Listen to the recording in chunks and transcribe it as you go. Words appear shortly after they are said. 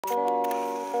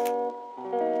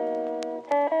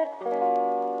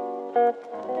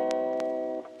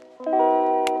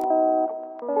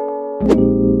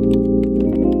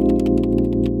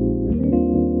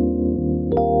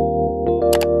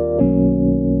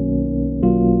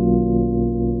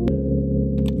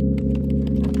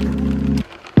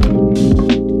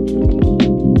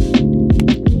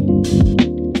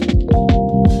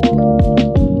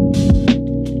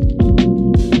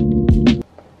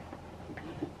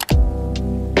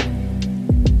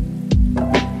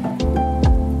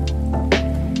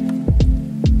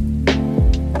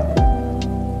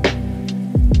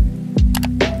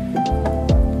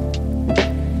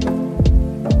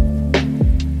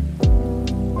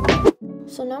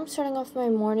So now I'm starting off my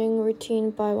morning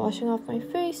routine by washing off my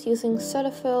face using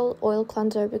Cetaphil oil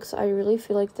cleanser because I really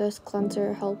feel like this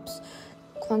cleanser helps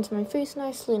cleanse my face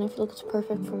nicely and I feel like it's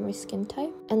perfect for my skin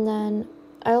type. And then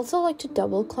I also like to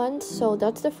double cleanse, so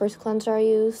that's the first cleanser I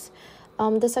use.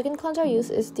 The second cleanser I use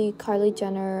is the Kylie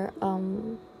Jenner,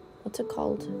 what's it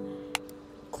called?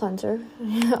 Cleanser.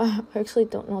 I actually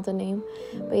don't know the name,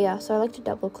 but yeah, so I like to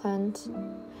double cleanse.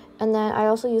 And then I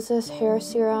also use this hair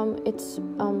serum. It's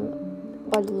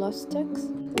by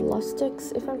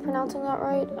Lustix, if I'm pronouncing that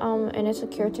right, and it's a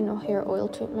keratin hair oil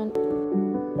treatment.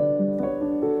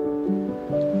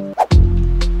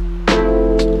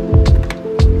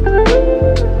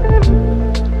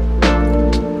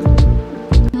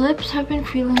 Lips have been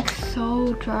feeling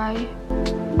so dry.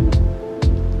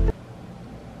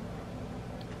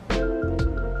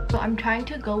 So I'm trying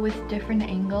to go with different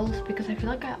angles because I feel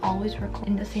like I always record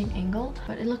in the same angle,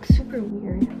 but it looks super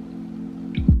weird.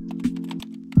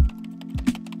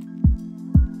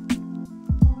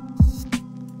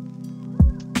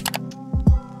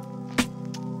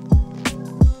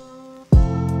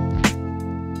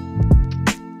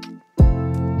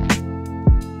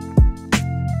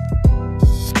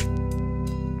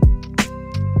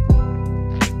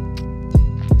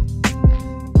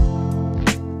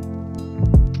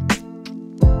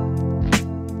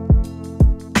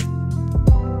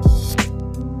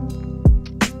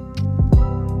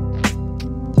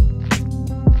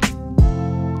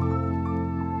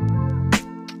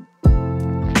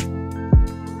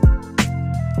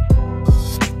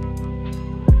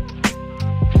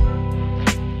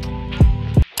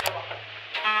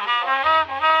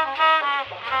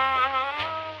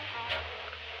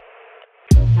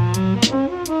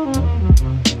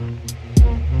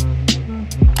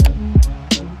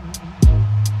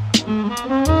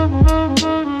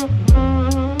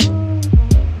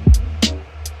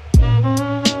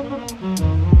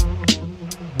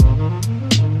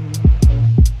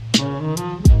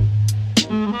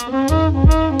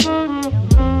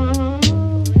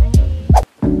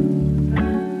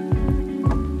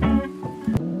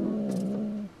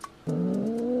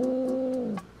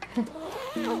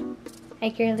 Hey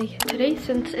girly. Today,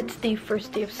 since it's the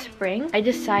first day of spring, I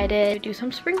decided to do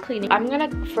some spring cleaning. I'm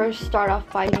gonna first start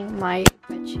off by cleaning my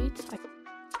bed sheets.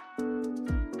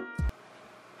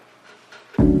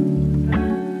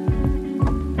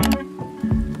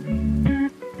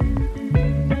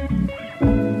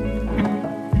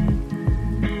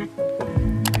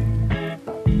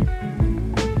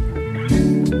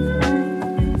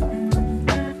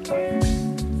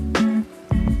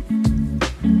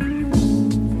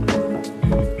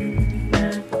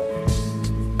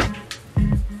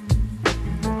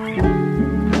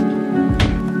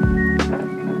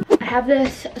 I have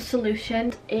this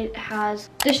solution. It has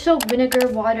dish soap, vinegar,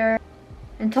 water,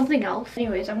 and something else.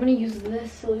 Anyways, I'm gonna use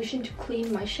this solution to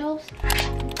clean my shelves.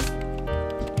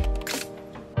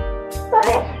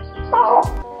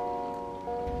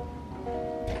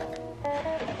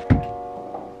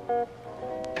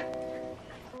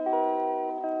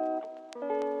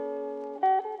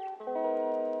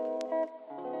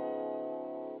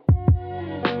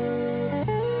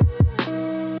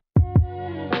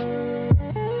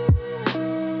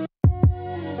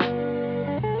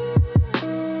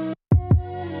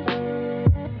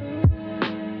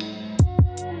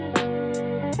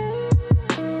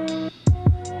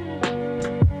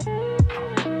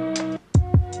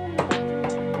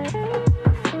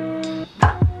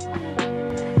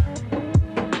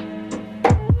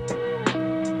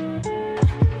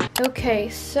 Okay,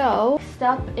 so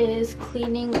step is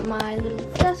cleaning my little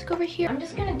desk over here. I'm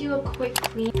just gonna do a quick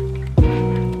clean.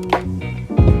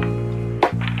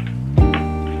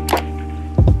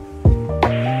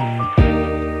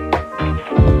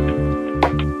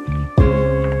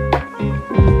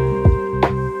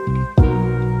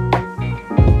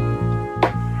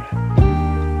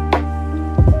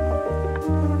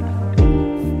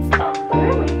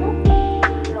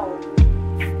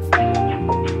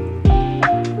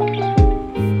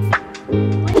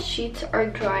 Are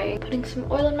drying. Putting some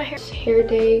oil in my hair. It's hair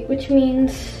day, which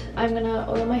means I'm gonna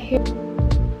oil my hair.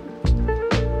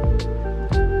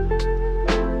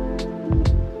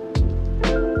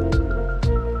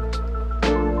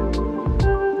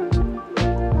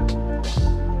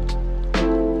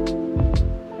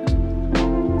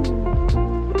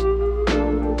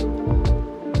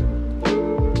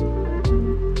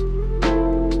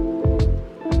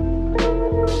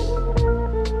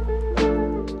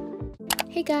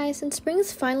 Hey guys, since spring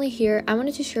is finally here, I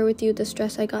wanted to share with you this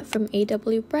dress I got from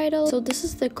AW Bridal. So this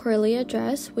is the Coralia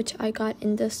dress, which I got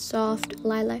in this soft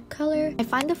lilac color. I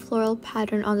find the floral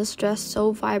pattern on this dress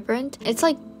so vibrant. It's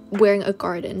like wearing a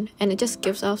garden, and it just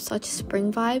gives off such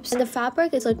spring vibes. And the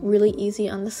fabric is like really easy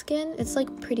on the skin. It's like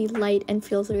pretty light and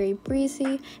feels very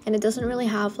breezy, and it doesn't really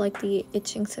have like the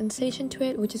itching sensation to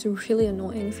it, which is really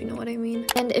annoying if you know what I mean.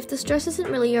 And if this dress isn't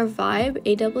really your vibe,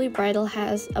 AW Bridal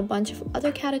has a bunch of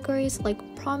other categories like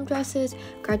prom dresses,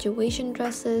 graduation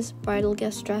dresses, bridal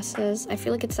guest dresses. I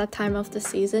feel like it's that time of the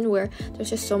season where there's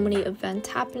just so many events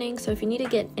happening, so if you need to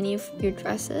get any of your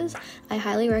dresses, I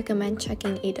highly recommend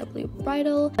checking AW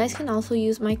Bridal. You guys can also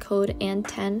use my code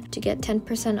ANN10 to get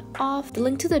 10% off. The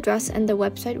link to the dress and the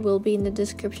website will be in the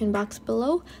description box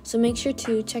below, so make sure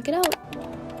to check it out.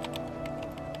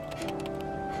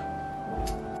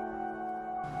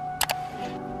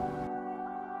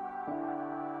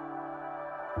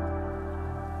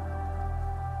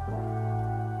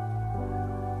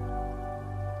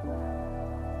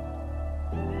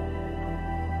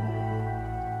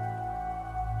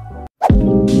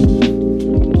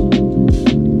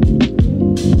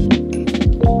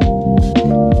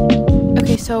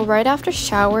 So right after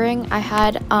showering, I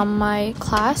had my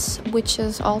class, which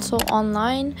is also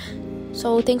online,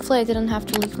 so thankfully I didn't have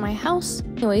to leave my house.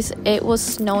 Anyways, it was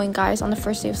snowing, guys, on the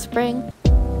first day of spring.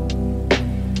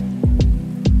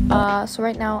 So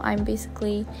right now I'm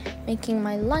basically making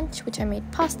my lunch, which I made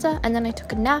pasta, and then I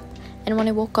took a nap, and when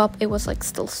I woke up it was like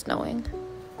still snowing.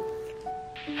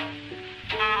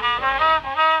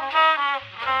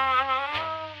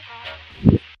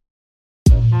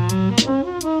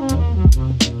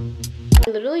 I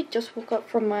literally just woke up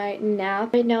from my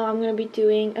nap. Right now I'm gonna be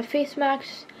doing a face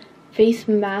mask.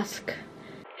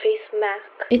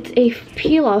 It's a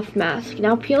peel-off mask.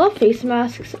 Now, peel-off face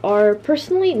masks are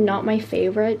personally not my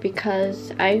favorite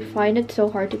because I find it so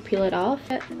hard to peel it off.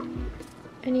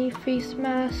 Any face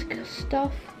mask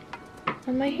stuff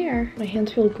on my hair. My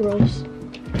hands feel gross.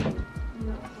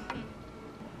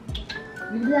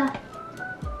 Blah.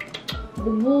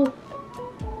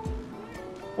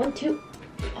 1, 2.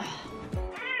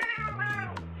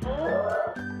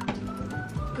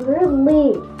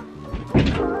 Really?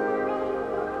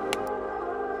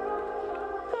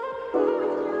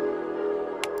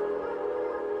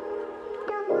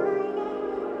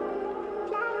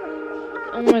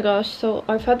 Oh my gosh, so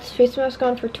I've had this face mask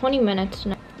on for 20 minutes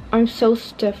now. I'm so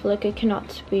stiff, like I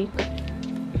cannot speak.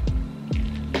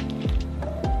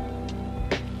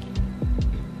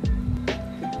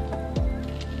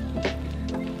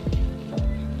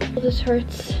 This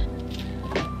hurts.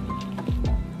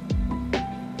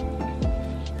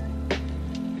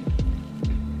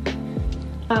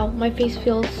 Wow, my face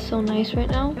feels so nice right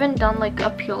now. I haven't done like a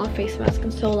peel-off face mask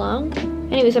in so long.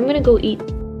 Anyways, I'm gonna go eat.